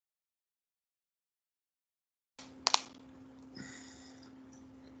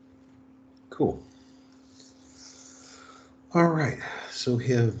Cool. All right, so we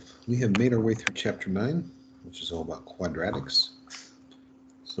have made our way through chapter 9, which is all about quadratics.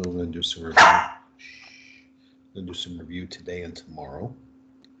 So we're going to do some review. We'll do some review today and tomorrow.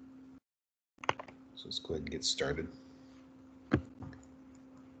 So let's go ahead and get started.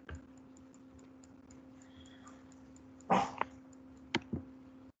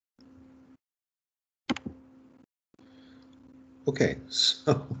 Okay,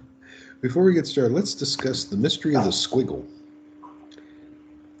 so before we get started, let's discuss the mystery of the squiggle.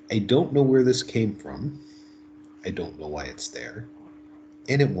 I don't know where this came from. I don't know why it's there.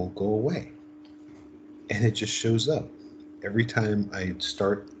 And it won't go away. And it just shows up. Every time I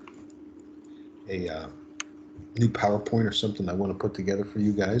start a new PowerPoint or something I want to put together for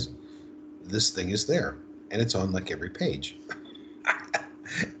you guys, this thing is there. And it's on like every page.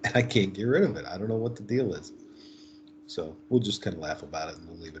 And I can't get rid of it. I don't know what the deal is. So we'll just kind of laugh about it and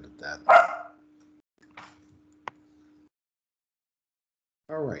we'll leave it at that.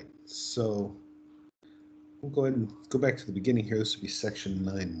 All right, so we'll go ahead and go back to the beginning here. This will be section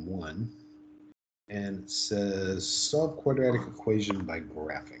 9.1. And it says, solve quadratic equation by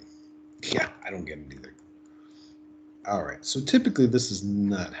graphing. Yeah, I don't get it either. All right, so typically this is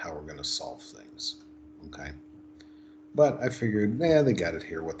not how we're going to solve things, okay? But I figured, they got it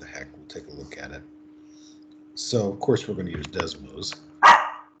here. What the heck? We'll take a look at it. So, of course, we're going to use Desmos.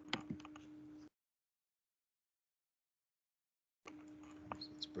 So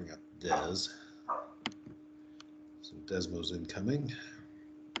let's bring up Des. So Desmos incoming.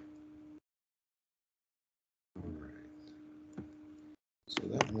 All right. So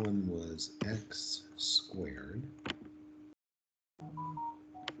that one was x squared.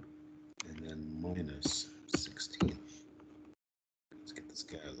 And then minus 16. Let's get this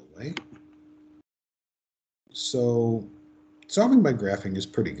guy out of the way. So solving by graphing is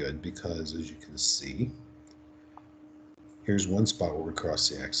pretty good because, as you can see, here's one spot where we cross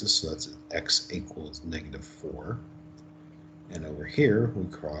the axis, so that's x equals -4. And over here, we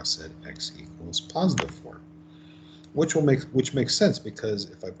cross at x equals +4, which makes sense because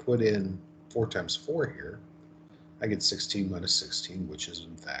if I put in 4 times 4 here, I get 16 minus 16, which is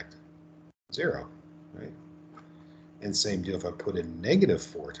in fact 0, right? And same deal, if I put in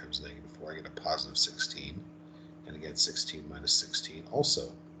 -4 times -4, I get a +16. And again, 16 minus 16,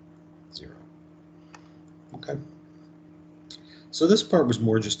 also 0. Okay. So this part was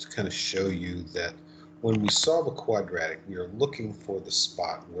more just to kind of show you that when we solve a quadratic, we are looking for the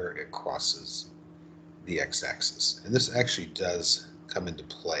spot where it crosses the x-axis. And this actually does come into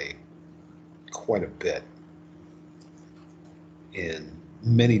play quite a bit in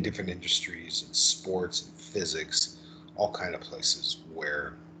many different industries, in sports and physics, all kind of places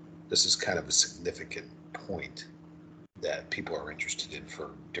where this is kind of a significant point that people are interested in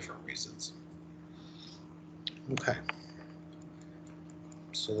for different reasons. Okay.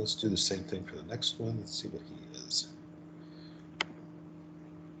 So let's do the same thing for the next one. Let's see what he is.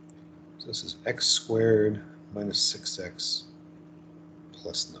 So this is x squared minus 6x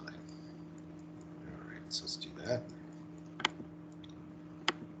plus 9. All right, so let's do that.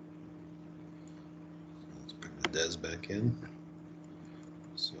 Let's bring the des back in.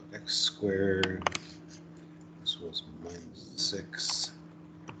 So x squared, this was minus 6x.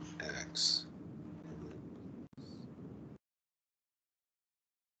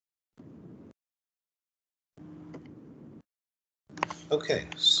 Okay,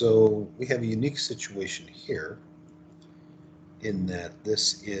 so we have a unique situation here in that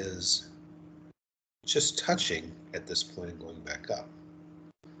this is just touching at this point and going back up.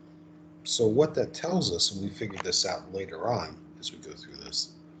 So what that tells us, and we figured this out later on as we go through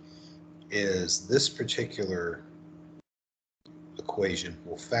this, is this particular equation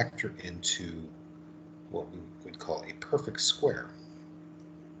will factor into what we would call a perfect square.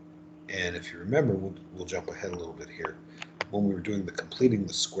 And if you remember, we'll jump ahead a little bit here. When we were doing the completing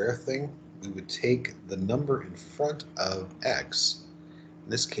the square thing, we would take the number in front of x, in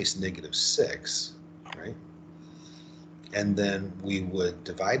this case -6, right? And then we would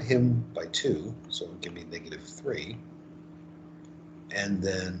divide him by 2, so it would give me -3. And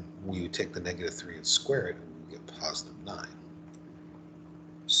then we would take the -3 and square it, and we would get +9.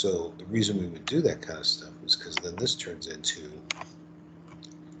 So the reason we would do that kind of stuff is because then this turns into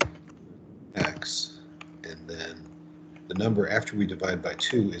x, and then the number after we divide by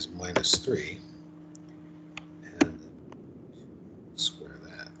 2 is -3, and square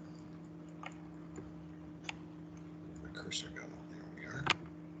that. Where'd my cursor go? There we are.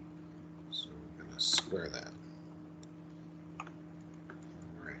 So we're going to square that.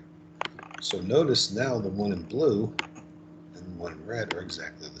 All right. So notice now the one in blue and the one in red are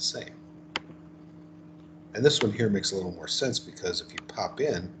exactly the same. And this one here makes a little more sense because if you pop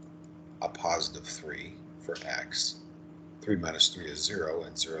in a positive 3 for x, 3 minus 3 is 0,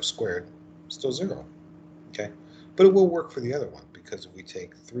 and 0 squared is still 0. Okay? But it will work for the other one, because if we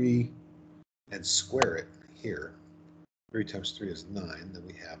take 3 and square it here, 3 times 3 is 9, then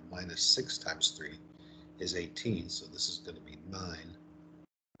we have minus 6 times 3 is 18, so this is going to be 9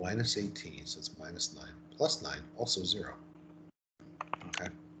 minus 18, so it's minus 9 plus 9, also 0. Okay?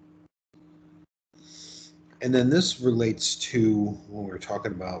 And then this relates to when we were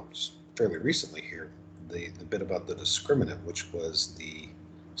talking about fairly recently here, the bit about the discriminant, which was the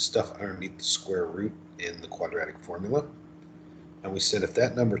stuff underneath the square root in the quadratic formula. And we said if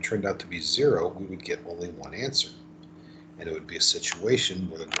that number turned out to be 0, we would get only one answer. And it would be a situation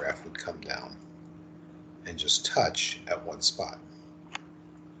where the graph would come down and just touch at one spot.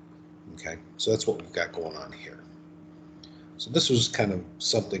 Okay, so that's what we've got going on here. So this was kind of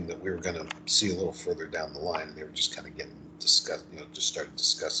something that we were going to see a little further down the line. They were just kind of getting discussed, just started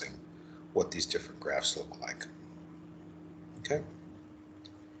discussing what these different graphs look like. Okay,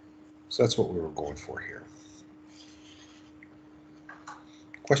 so that's what we were going for here.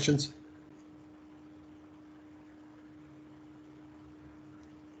 Questions?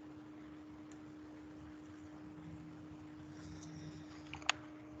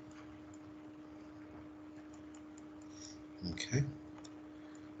 Okay.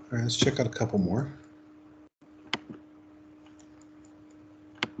 All right, let's check out a couple more.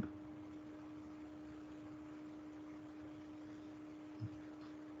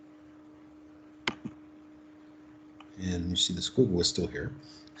 And you see the squiggle is still here.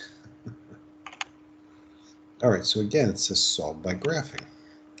 All right, so again, it says solve by graphing.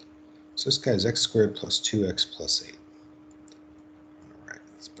 So this guy is x squared plus 2x plus 8. All right,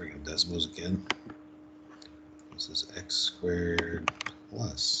 let's bring in decimals again. This is x squared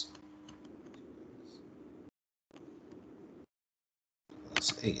plus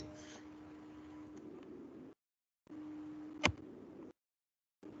 8. All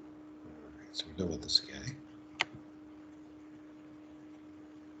right, so we're done with this guy.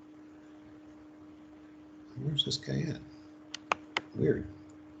 Where's this guy at? Weird.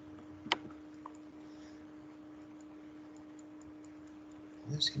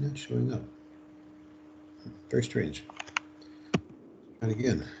 Why is he not showing up? Very strange. Try it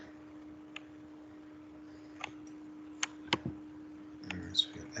again. All right, so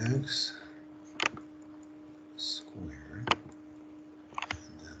we got x squared,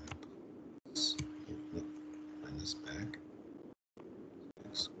 and then minus back,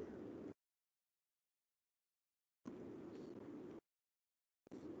 x squared.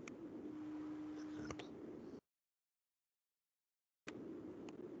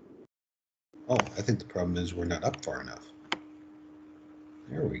 Oh, I think the problem is we're not up far enough.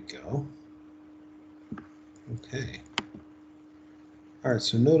 There we go. Okay. All right,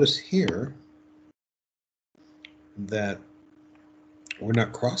 so notice here that we're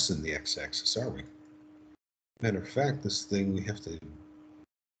not crossing the x-axis, are we? Matter of fact, this thing, we have to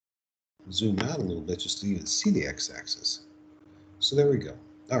zoom out a little bit just to even see the x-axis. So there we go.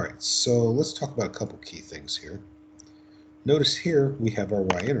 All right, so let's talk about a couple key things here. Notice here we have our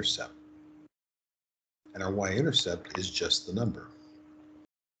y-intercept. And our y-intercept is just the number.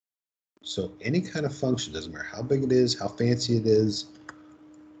 So any kind of function, doesn't matter how big it is, how fancy it is,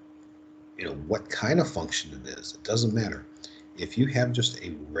 what kind of function it is, it doesn't matter. If you have just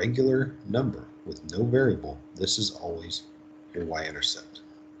a regular number with no variable, this is always your y-intercept.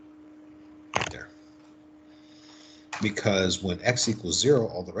 Right there. Because when x equals 0,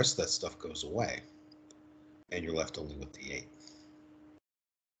 all the rest of that stuff goes away. And you're left only with the 8.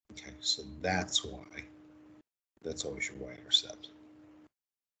 Okay, so that's why. That's always your y-intercept.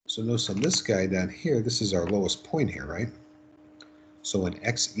 So notice on this guy down here, this is our lowest point here, right? So when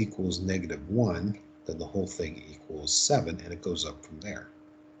x equals -1, then the whole thing equals 7, and it goes up from there.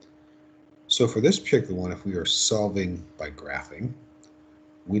 So for this particular one, if we are solving by graphing,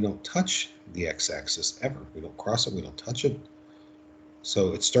 we don't touch the x-axis ever. We don't cross it, we don't touch it.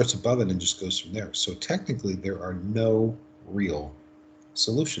 So it starts above it and just goes from there. So technically, there are no real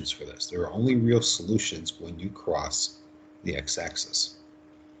solutions for this. There are only real solutions when you cross the x-axis.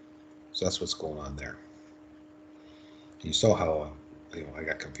 So that's what's going on there. You saw how I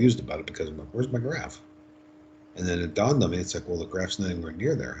got confused about it because I'm like, where's my graph? And then it dawned on me, it's like, well, the graph's not anywhere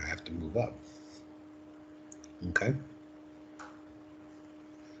near there. I have to move up. Okay.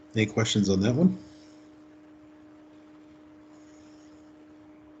 Any questions on that one?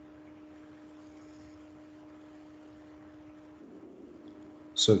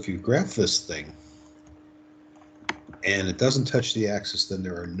 So if you graph this thing and it doesn't touch the axis, then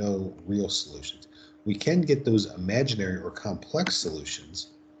there are no real solutions. We can get those imaginary or complex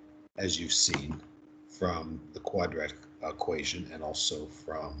solutions, as you've seen from the quadratic equation and also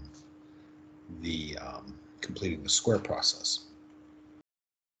from the completing the square process.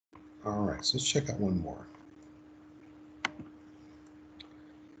 All right, so let's check out one more.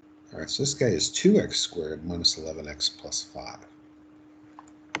 All right, so this guy is 2x squared minus 11x plus 5.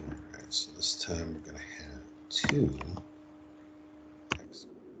 All right, so this time we're going to have 2x. So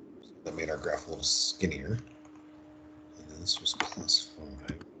that made our graph a little skinnier. And then this was plus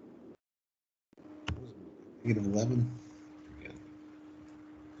 5. Negative 11? Again.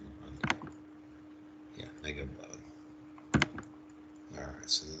 Yeah, negative 11. All right,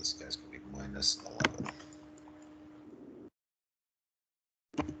 so this guy's going to be minus 11.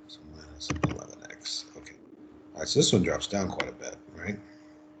 So minus 11x. Okay. All right, so this one drops down quite a bit, right?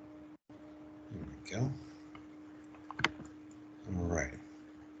 There we go. All right.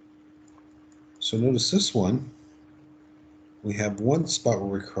 So notice this one, we have one spot where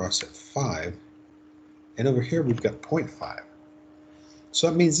we cross at 5, and over here we've got 0.5. So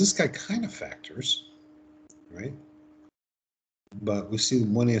that means this guy kind of factors, right? But we see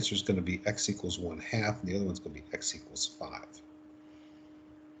one answer is going to be x equals 1/2, and the other one's going to be x equals 5.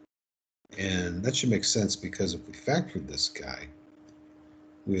 And that should make sense because if we factored this guy,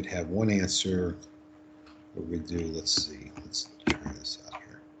 we would have one answer where we do, let's see, let's try this out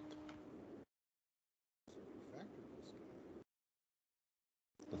here.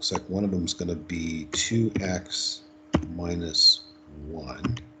 Looks like one of them is going to be 2x minus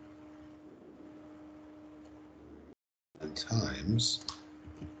 1 and times,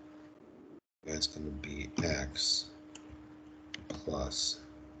 that's going to be x plus,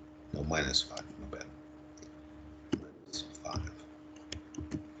 no, minus 5, no bad, minus 5.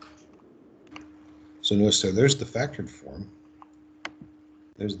 So notice there's the factored form,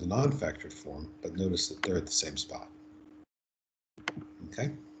 there's the non-factored form, but notice that they're at the same spot.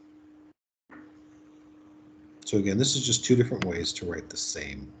 Okay? So again, this is just two different ways to write the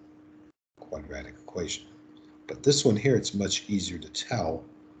same quadratic equation. But this one here, it's much easier to tell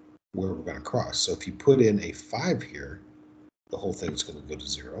where we're going to cross. So if you put in a 5 here, the whole thing is going to go to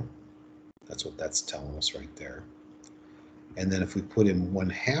 0. That's what that's telling us right there. And then if we put in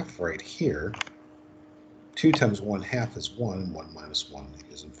 1/2 right here, 2 times 1/2 is 1, and 1 minus 1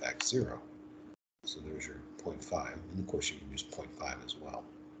 is in fact 0. So there's your 0.5, and of course you can use 0.5 as well.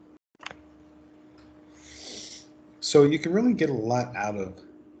 So you can really get a lot out of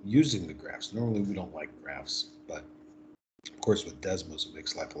using the graphs. Normally we don't like graphs, but of course with Desmos it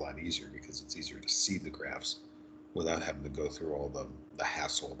makes life a lot easier because it's easier to see the graphs without having to go through all the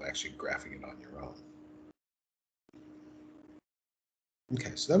hassle of actually graphing it on your own.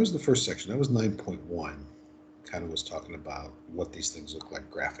 Okay, so that was the first section. That was 9.1. Kind of was talking about what these things look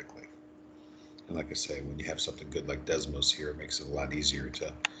like graphically. And like I say, when you have something good like Desmos here, it makes it a lot easier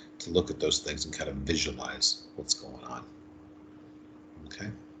to look at those things and kind of visualize what's going on.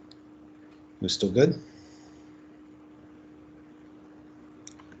 Okay, we still good?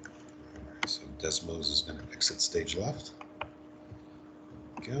 All right, so Desmos is going to exit stage left. There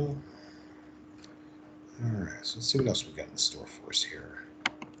we go. All right, so let's see what else we got in store for us here.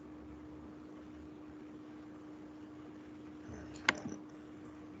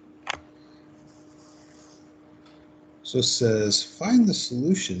 So it says, find the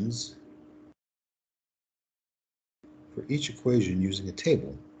solutions for each equation using a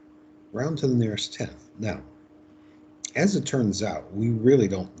table, round to the nearest tenth. Now, as it turns out, we really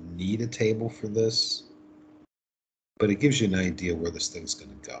don't need a table for this, but it gives you an idea where this thing's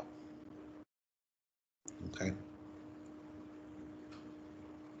going to go. Okay?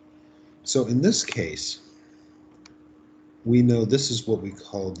 So in this case, we know this is what we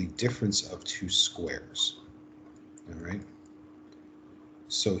call the difference of two squares. All right?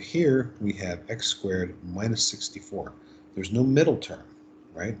 So here we have x squared minus 64. There's no middle term,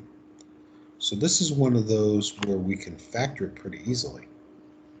 right? So this is one of those where we can factor it pretty easily.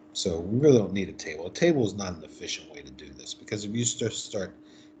 So we really don't need a table. A table is not an efficient way to do this because if you just start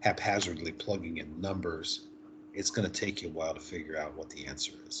haphazardly plugging in numbers, it's going to take you a while to figure out what the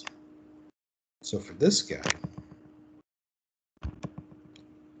answer is. So for this guy,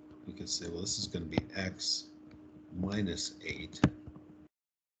 you can say, well, this is going to be x minus 8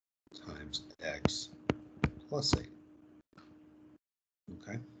 times x plus 8.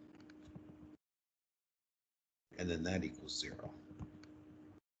 Okay? And then that equals 0.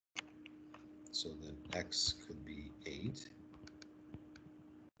 So then x could be 8,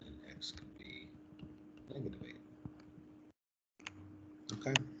 and x could be negative 8.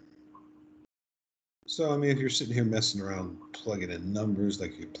 Okay? So, I mean, if you're sitting here messing around plugging in numbers,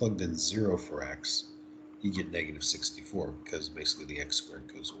 like you plugged in 0 for x, you get negative 64 because basically the x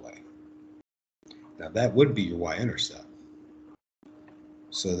squared goes away. Now, that would be your y-intercept.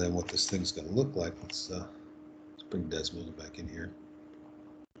 So then what this thing's going to look like, let's bring Desmos back in here.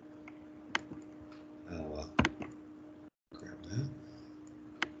 I'll grab that.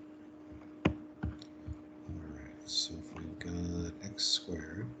 All right, so if we've got x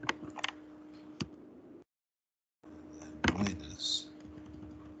squared and then minus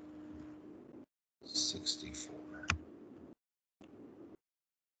 64.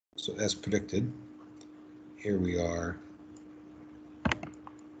 So as predicted, here we are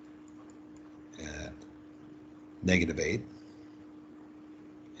at negative 8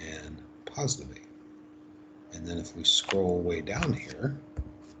 and positive 8. And then if we scroll way down here,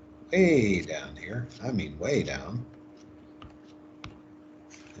 I mean way down,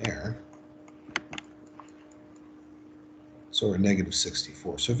 there, so we're negative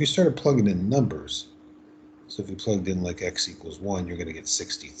 64. So if you started plugging in numbers, so if you plugged in like x equals 1, you're going to get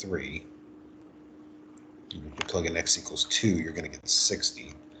 63. If you plug in x equals 2, you're going to get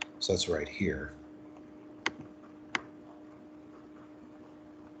 60. So that's right here.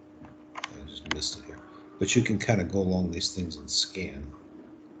 I just missed it here. But you can kind of go along these things and scan.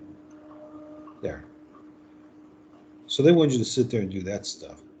 There. So they want you to sit there and do that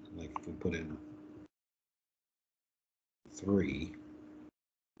stuff. Like if we put in 3,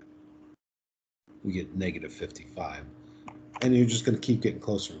 we get negative 55. And you're just going to keep getting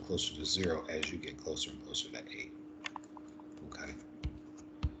closer and closer to 0 as you get closer and closer to 8. Okay.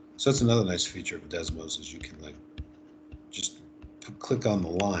 So that's another nice feature of Desmos is you can like just click on the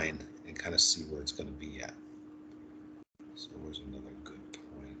line and kind of see where it's going to be at. So where's another good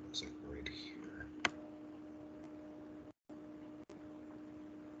point? It's like right here.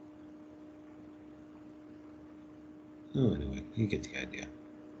 Oh, anyway, you get the idea.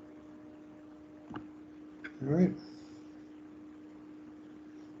 All right.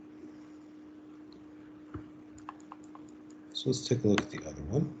 So let's take a look at the other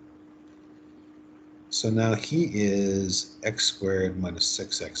one. So now he is x squared minus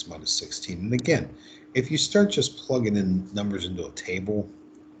 6x minus 16. And again, if you start just plugging in numbers into a table,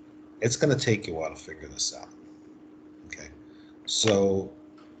 it's going to take you a while to figure this out. Okay, so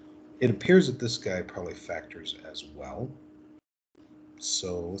it appears that this guy probably factors as well.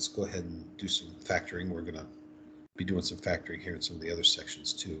 So let's go ahead and do some factoring. We're going to be doing some factoring here in some of the other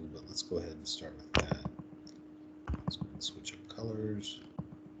sections too, but let's go ahead and start with that. Let's go ahead and switch up colors.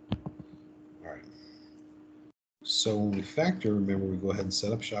 All right. So when we factor, remember we go ahead and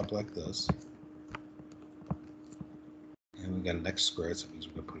set up shop like this. And we got an x squared, so that means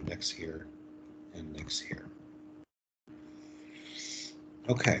we're going to put an x here and an x here.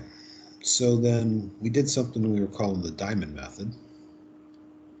 Okay, so then we did something we were calling the diamond method,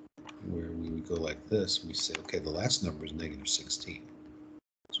 where we would go like this. We say, okay, the last number is negative 16.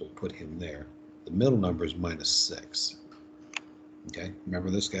 So we'll put him there. The middle number is minus 6. Okay, remember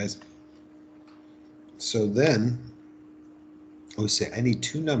this, guys? So then we say I need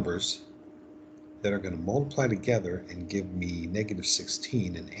two numbers that are going to multiply together and give me negative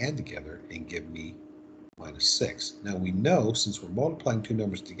 16 and add together and give me minus 6. Now we know since we're multiplying two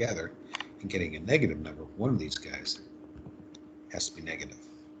numbers together and getting a negative number, one of these guys has to be negative,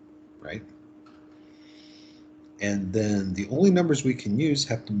 right? And then the only numbers we can use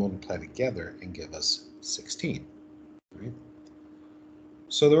have to multiply together and give us 16, right?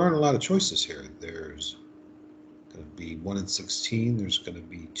 So there aren't a lot of choices here. There's going to be 1 and 16, there's going to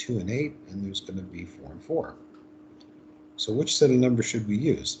be 2 and 8, and there's going to be 4 and 4. So which set of numbers should we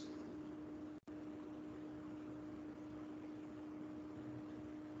use?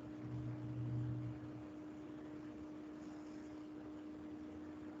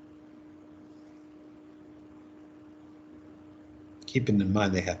 Keeping in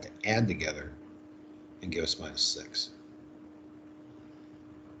mind they have to add together and give us minus 6.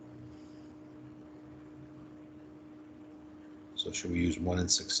 So should we use 1 and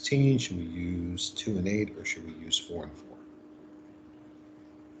 16? Should we use 2 and 8? Or should we use 4 and 4?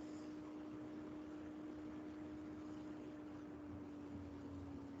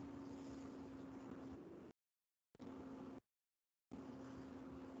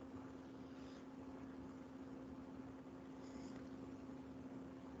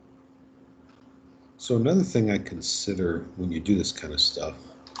 So another thing I consider when you do this kind of stuff,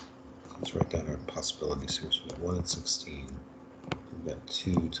 let's write down our possibilities here. So we've got 1 and 16. We've got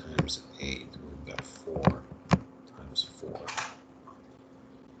 2 times 8. We've got 4 times 4.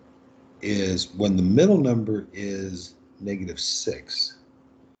 Is when the middle number is negative 6,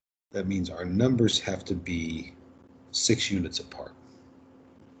 That means our numbers have to be 6 units apart.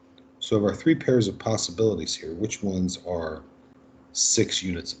 So of our 3 pairs of possibilities here, which ones are 6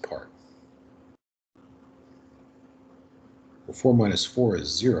 units apart? Well, 4 minus 4 is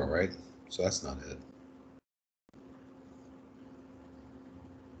 0, right? So that's not it.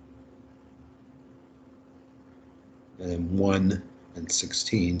 And then 1 and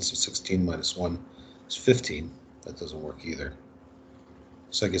 16, so 16 minus 1 is 15. That doesn't work either.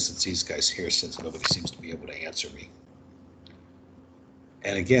 So I guess it's these guys here, since nobody seems to be able to answer me.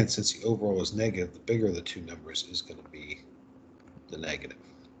 And again, since the overall is negative, the bigger of the two numbers is going to be the negative.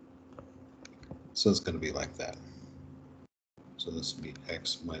 So it's going to be like that. So this would be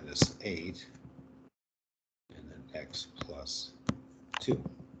x minus 8, and then x plus 2.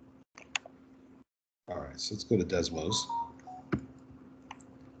 All right, so let's go to Desmos.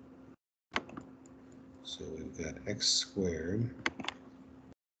 So we've got x squared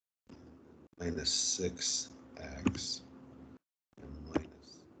minus 6x and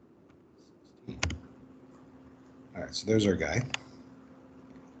minus 16. All right, so there's our guy.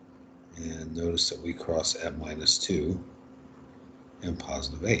 And notice that we cross at minus 2 and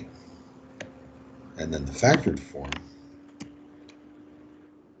positive 8. And then the factored form,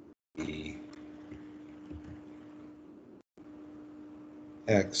 the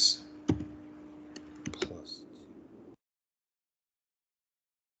x plus 2.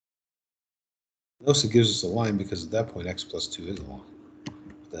 Notice it gives us a line because at that point x plus 2 is a line.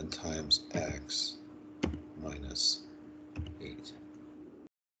 Then times x minus 8.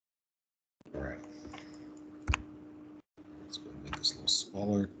 All right. Let's go make this a little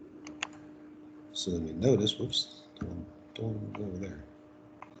smaller. So then we notice, whoops, don't go over there.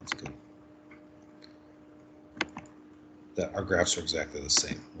 That's good. That our graphs are exactly the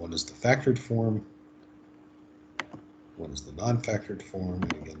same. One is the factored form, one is the non-factored form,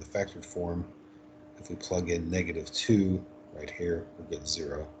 and again, the factored form, if we plug in negative 2 right here, we'll get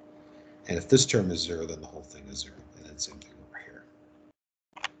 0. And if this term is 0, then the whole thing is 0. And then same thing over here.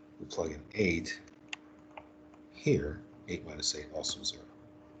 We plug in 8 here, 8 minus 8, also 0.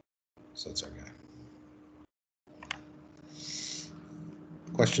 So that's our guy.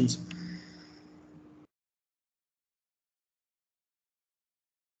 Questions?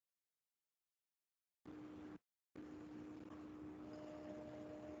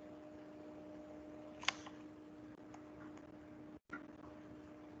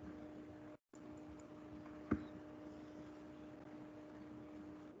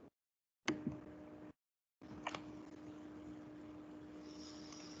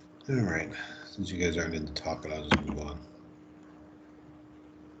 All right, since you guys aren't into talking, I'll just move on.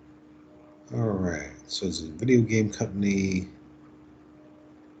 All right, so it's a video game company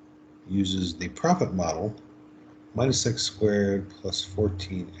uses the profit model, minus x squared plus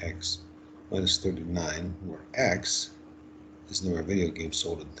 14x minus 39, where x is the number of video games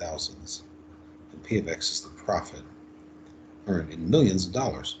sold in thousands, and P of x is the profit earned in millions of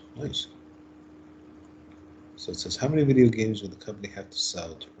dollars. Nice. So it says, how many video games will the company have to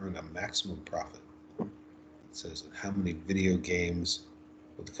sell to earn a maximum profit? It says, how many video games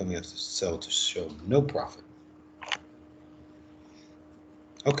will the company have to sell to show no profit?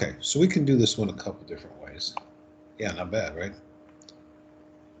 Okay, so we can do this one a couple different ways. Yeah, not bad, right?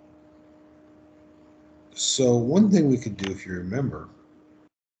 So one thing we could do, if you remember,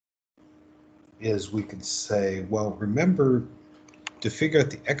 is we could say, well, remember to figure out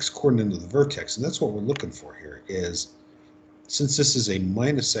the x-coordinate of the vertex, and that's what we're looking for here, is since this is a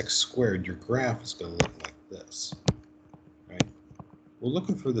minus x squared, your graph is going to look like this, right? We're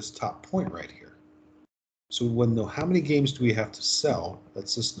looking for this top point right here. So we want to know how many games do we have to sell,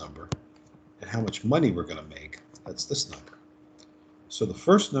 that's this number, and how much money we're going to make, that's this number. So the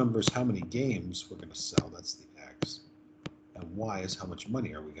first number is how many games we're going to sell, that's the x, and y is how much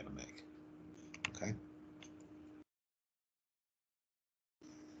money are we going to make, okay?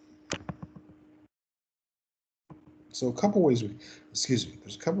 So a couple ways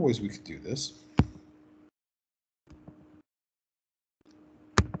there's a couple ways we could do this.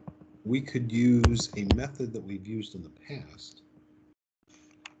 We could use a method that we've used in the past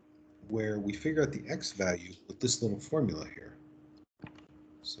where we figure out the x value with this little formula here.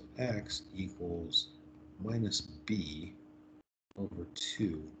 So x equals minus b over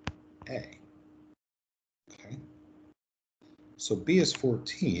 2a. Okay. So b is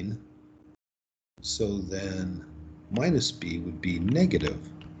 14. So then minus b would be negative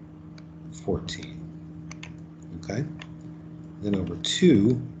 14. Okay. Then over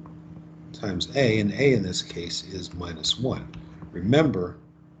 2 times a, and a in this case is minus 1. Remember,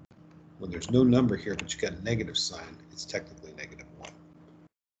 when there's no number here, but you got a negative sign, it's technically negative 1.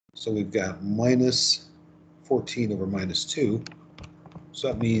 So we've got minus 14 over minus 2. So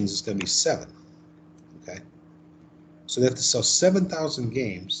that means it's going to be 7. Okay. So they have to sell 7,000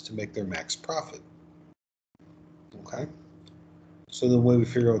 games to make their max profit. Okay. So the way we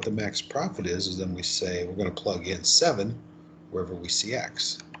figure out what the max profit is then we say we're going to plug in 7 wherever we see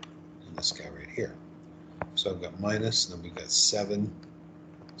x. In this guy right here. So I've got minus, and then we've got 7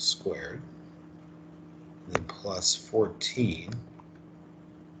 squared, and then plus 14,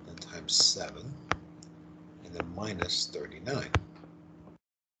 and times 7, and then minus 39.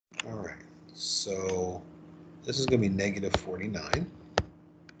 All right, so this is going to be negative 49.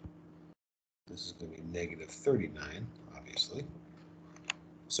 This is going to be negative 39, obviously.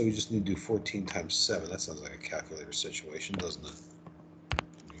 So we just need to do 14 times 7. That sounds like a calculator situation, doesn't it?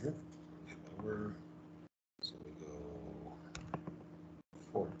 Here, over. So we go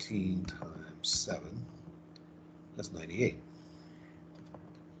 14 times 7. That's 98.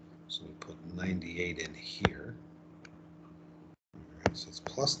 So we put 98 in here. All right, so it's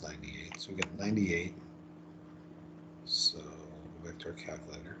plus 98. So we get 98. So go back to our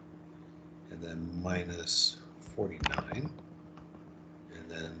calculator. And then minus 49. And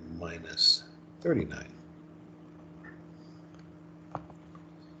then minus 39.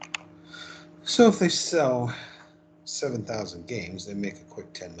 So if they sell 7,000 games, they make a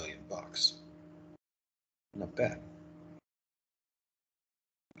quick 10 million bucks. Not bad.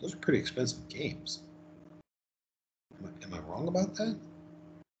 Those are pretty expensive games. Am I wrong about that?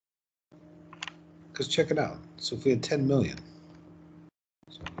 Because check it out. So if we had 10 million,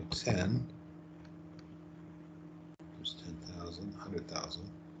 so we have 10, there's 10,000, 100,000,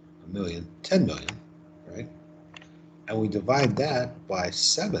 a million, 10 million, right? And we divide that by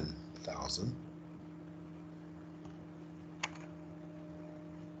 7,000.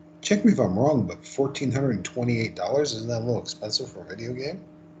 Check me if I'm wrong, but $1,428, isn't that a little expensive for a video game?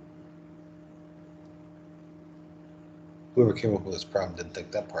 Whoever came up with this problem didn't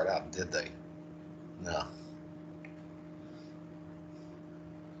think that part out, did they? No.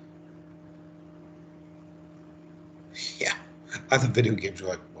 Yeah. I thought video games were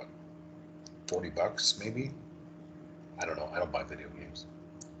like, what, 40 bucks maybe? I don't know. I don't buy video games.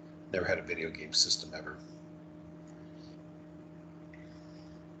 Never had a video game system ever.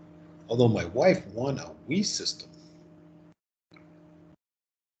 Although my wife won a Wii system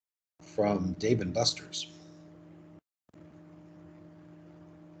from Dave & Buster's.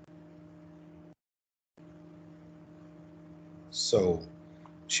 So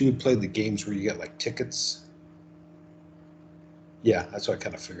she would play the games where you get like tickets. Yeah, that's what I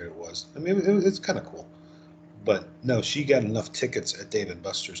kind of figured it was. I mean, it's kind of cool. But no, she got enough tickets at Dave &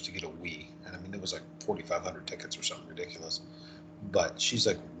 Buster's to get a Wii. And I mean, it was like 4,500 tickets or something ridiculous. But she's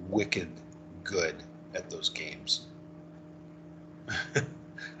like wicked good at those games.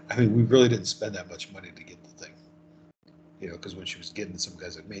 I mean, we really didn't spend that much money to get the thing. You know, because when she was getting it, some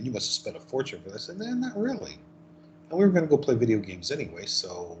guys like, man, you must have spent a fortune for this. I said, nah, not really. And we were going to go play video games anyway,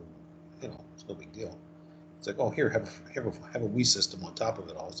 so, you know, it's no big deal. It's like, oh, here, have a Wii system on top of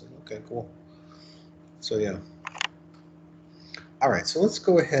it all. It's like, okay, cool. So, yeah. All right, so let's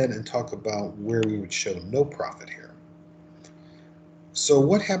go ahead and talk about where we would show no profit here. So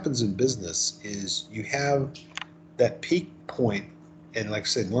what happens in business is you have that peak point, and like I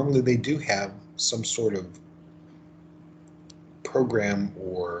said, normally they do have some sort of program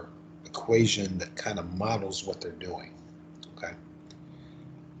or equation that kind of models what they're doing, okay?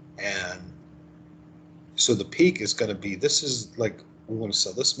 And so the peak is going to be, this is like, we want to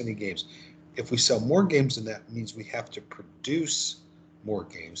sell this many games. If we sell more games than that, means we have to produce more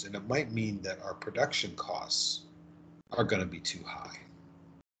games, and it might mean that our production costs are going to be too high,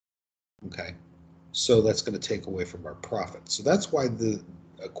 okay? So that's going to take away from our profit. So that's why the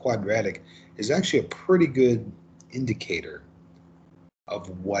quadratic is actually a pretty good indicator of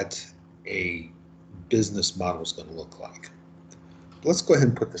what a business model is going to look like. Let's go ahead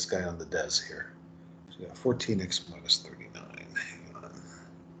and put this guy on the des here. So we got 14x minus 39. Hang on.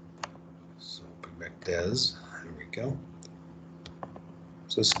 So bring back des. There we go.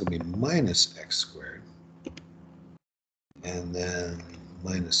 So this is going to be minus x squared. And then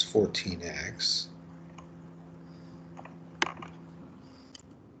minus 14x.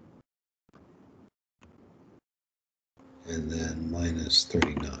 And then minus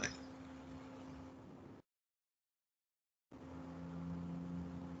 39.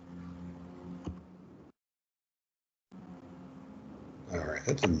 All right,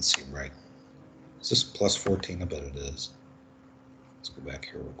 that doesn't seem right. Is this plus 14? I bet it is. Let's go back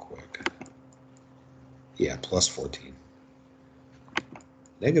here real quick. Yeah, plus 14.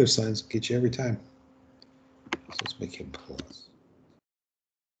 Negative signs get you every time. So let's make him plus.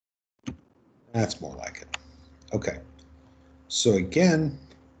 That's more like it. Okay. So again,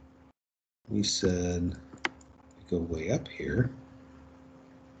 we said we go way up here.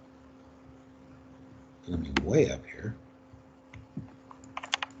 I mean, way up here.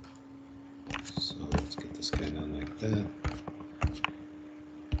 So let's get this guy down like that.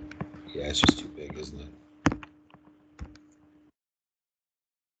 Yeah, it's just too big, isn't it?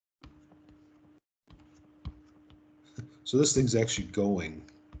 So this thing's actually going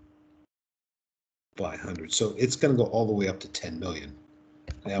by 100. So it's going to go all the way up to 10 million.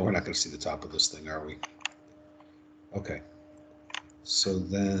 Now we're not going to see the top of this thing, are we? Okay. So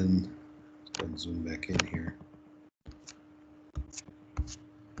then, let's go and zoom back in here.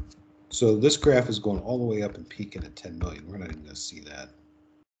 So this graph is going all the way up and peaking at 10 million. We're not even going to see that.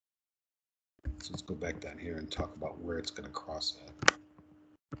 So let's go back down here and talk about where it's going to cross at.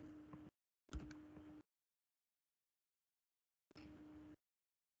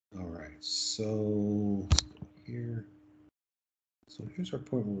 All right, so let's go here. So here's our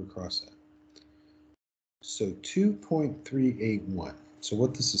point where we cross at. So 2.381. So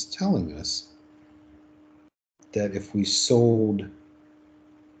what this is telling us, that if we sold,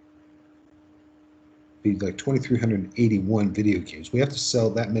 be like 2,381 video games, we have to sell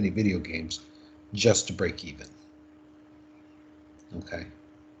that many video games just to break even. Okay.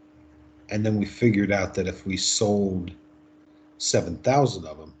 And then we figured out that if we sold 7,000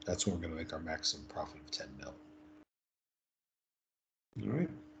 of them, that's when we're going to make our maximum profit of 10 mil. All right.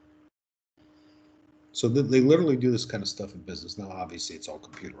 So they literally do this kind of stuff in business. Now, obviously, it's all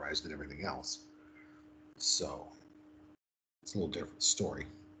computerized and everything else. So it's a little different story,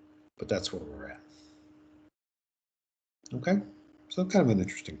 but that's where we're at. Okay. So kind of an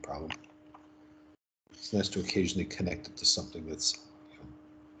interesting problem. It's nice to occasionally connect it to something that's, you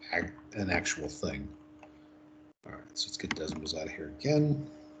know, an actual thing. All right, so let's get decimals out of here again.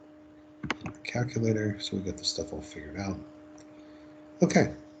 Calculator, so we got this stuff all figured out.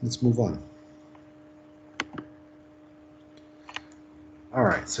 Okay, let's move on. All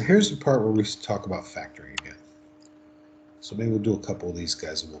right, so here's the part where we talk about factoring again. So maybe we'll do a couple of these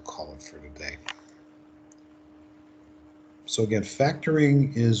guys and we'll call it for today. So again,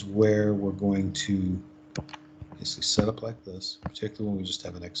 factoring is where we're going to basically set up like this, particularly when we just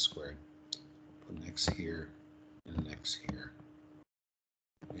have an x squared. Put an x here and an x here.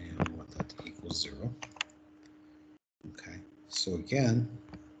 And we want that to equal 0. Okay, so again,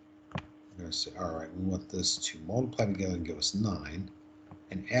 we're going to say, all right, we want this to multiply together and give us 9,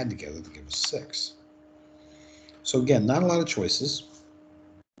 and add together to give us 6. So again, not a lot of choices.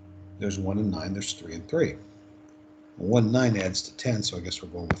 There's 1 and 9, there's 3 and 3. 1 and 9 adds to 10, so I guess we're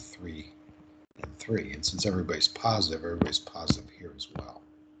going with 3 and 3. And since everybody's positive here as well.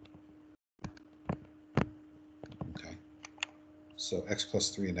 Okay. So x plus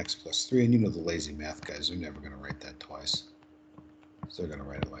 3 and x plus 3, and you know the lazy math guys, they're never going to write that twice. So they're going to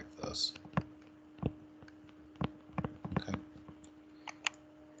write it like this. Okay.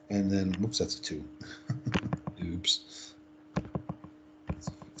 And then, whoops, that's a 2. Oops. Let's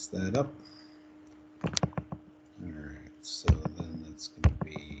fix that up. All right, so then that's going to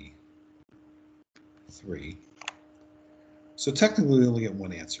be 3. So technically we only get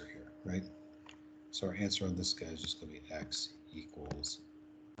one answer here, right? So our answer on this guy is just going to be x equals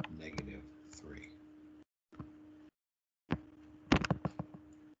negative 3.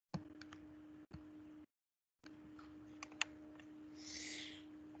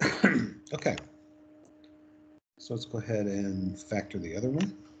 Okay. So let's go ahead and factor the other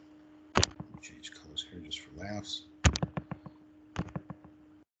one. Change colors here just for laughs.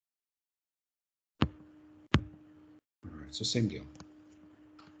 All right, so same deal.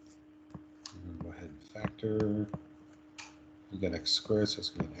 I'm going to go ahead and factor. We got x squared, so it's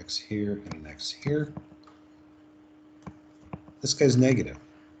going to be an x here and an x here. This guy's negative.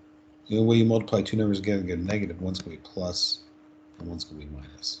 The only way you multiply two numbers together and get a negative, one's going to be plus and one's going to be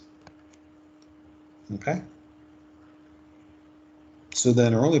minus. Okay? So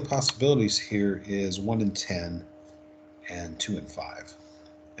then our only possibilities here is 1 and 10 and 2 and 5.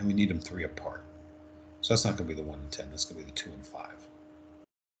 And we need them 3 apart. So that's not going to be the 1 and 10, that's going to be the 2 and 5.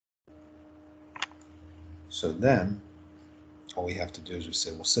 So then all we have to do is we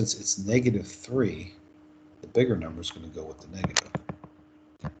say, well, since it's negative 3, the bigger number is going to go with the negative,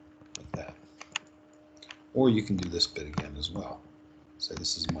 like that. Or you can do this bit again as well. Say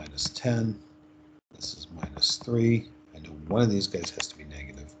this is minus 10, this is minus 3. I know one of these guys has to be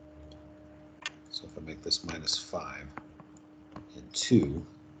negative. So if I make this minus 5 and 2,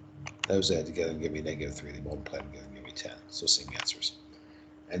 those add together and give me negative 3. They multiply together and give me 10. So same answers.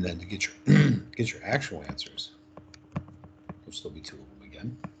 And then to get your actual answers, there'll still be 2 of them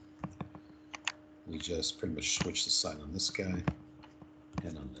again. we just pretty much switch the sign on this guy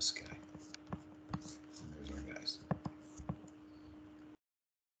and on this guy. And there's our guys.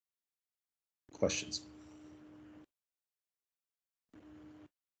 Questions?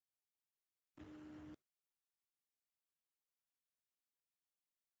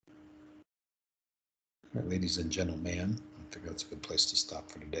 All right, ladies and gentlemen, I figure that's a good place to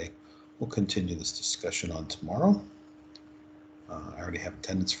stop for today. We'll continue this discussion on tomorrow. I already have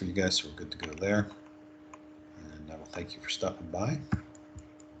attendance for you guys, so we're good to go there. And I will thank you for stopping by,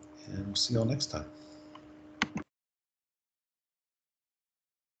 and we'll see you all next time.